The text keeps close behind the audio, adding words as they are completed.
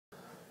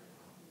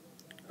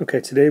Okay,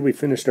 today we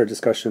finished our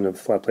discussion of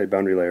flat plate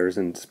boundary layers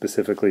and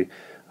specifically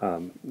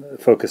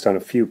focused on a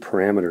few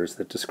parameters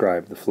that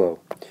describe the flow.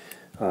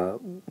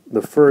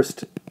 The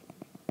first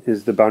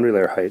is the boundary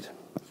layer height,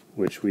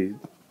 which we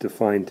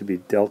define to be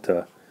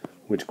delta,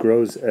 which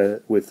grows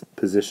with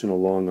position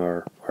along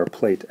our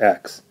plate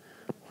x,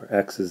 where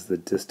x is the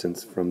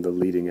distance from the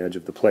leading edge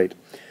of the plate.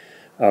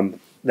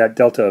 That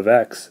delta of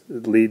x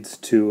leads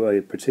to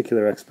a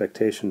particular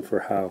expectation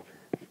for how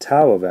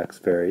tau of x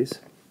varies,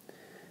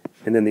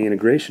 and then the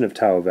integration of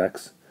tau of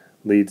x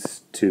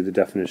leads to the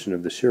definition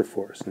of the shear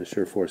force. And the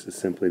shear force is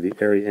simply the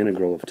area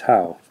integral of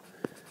tau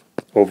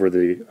over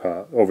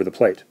the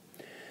plate.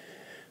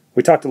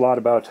 We talked a lot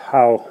about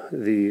how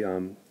these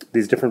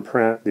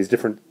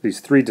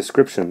three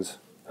descriptions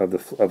of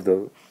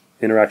the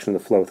interaction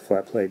of the flow with the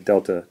flat plate,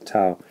 delta,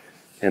 tau,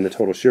 and the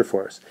total shear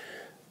force,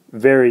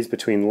 varies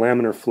between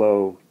laminar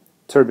flow,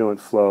 turbulent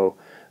flow,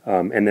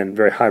 and then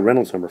very high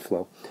Reynolds number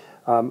flow.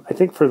 I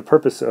think for the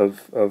purpose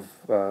of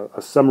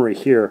a summary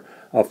here,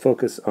 I'll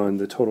focus on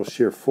the total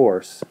shear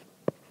force,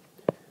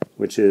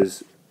 which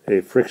is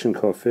a friction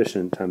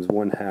coefficient times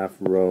 1/2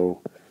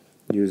 rho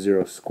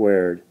u0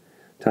 squared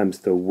times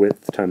the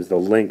width times the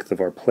length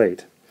of our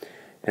plate.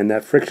 And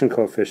that friction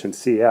coefficient,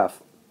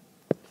 CF,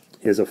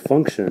 is a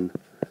function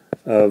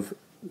of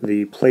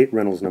the plate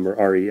Reynolds number,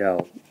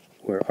 REL,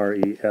 where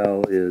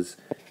REL is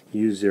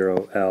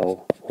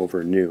u0L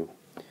over nu.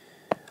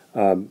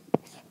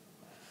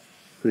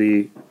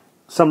 The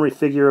summary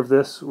figure of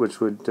this,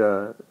 which would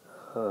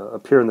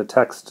appear in the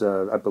text,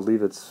 I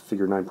believe it's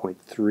figure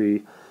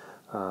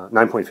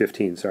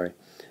 9.15, sorry.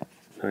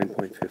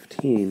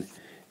 9.15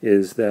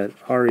 is that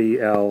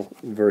REL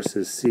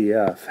versus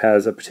CF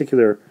has a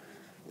particular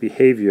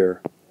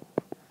behavior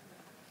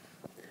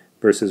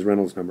versus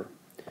Reynolds number.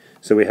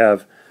 So we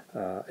have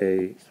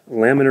a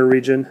laminar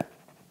region,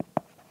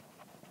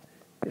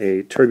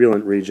 a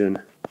turbulent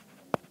region,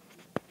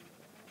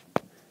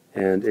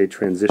 and a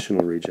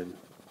transitional region.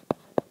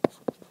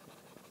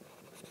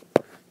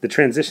 The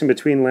transition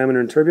between laminar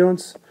and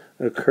turbulence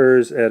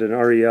occurs at an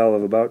REL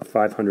of about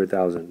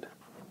 500,000,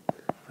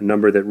 a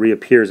number that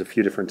reappears a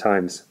few different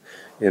times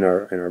in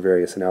our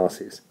various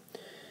analyses.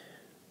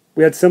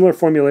 We had similar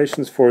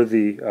formulations for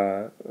the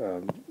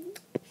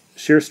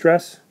shear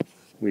stress.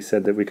 We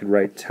said that we could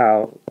write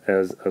tau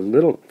as a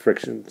little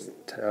friction,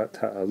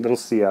 a little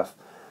CF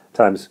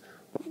times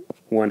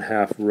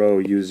 1/2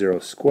 rho u0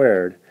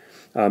 squared.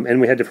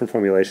 And we had different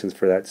formulations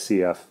for that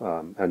CF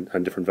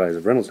on different values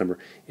of Reynolds number.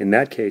 In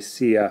that case,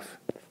 CF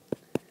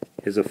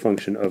is a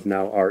function of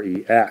now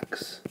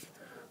REX,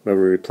 where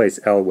we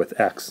replace L with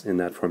X in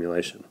that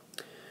formulation.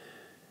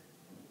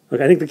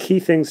 Look, I think the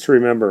key things to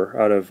remember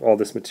out of all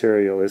this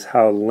material is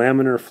how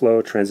laminar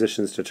flow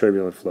transitions to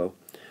turbulent flow,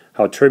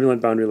 how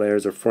turbulent boundary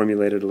layers are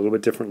formulated a little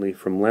bit differently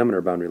from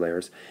laminar boundary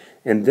layers,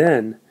 and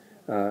then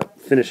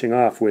finishing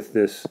off with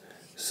this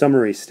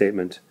summary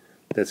statement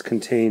that's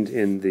contained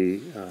in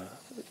the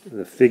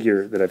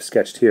figure that I've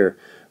sketched here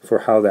for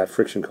how that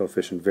friction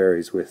coefficient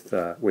varies with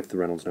the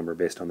Reynolds number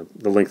based on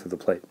the length of the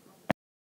plate.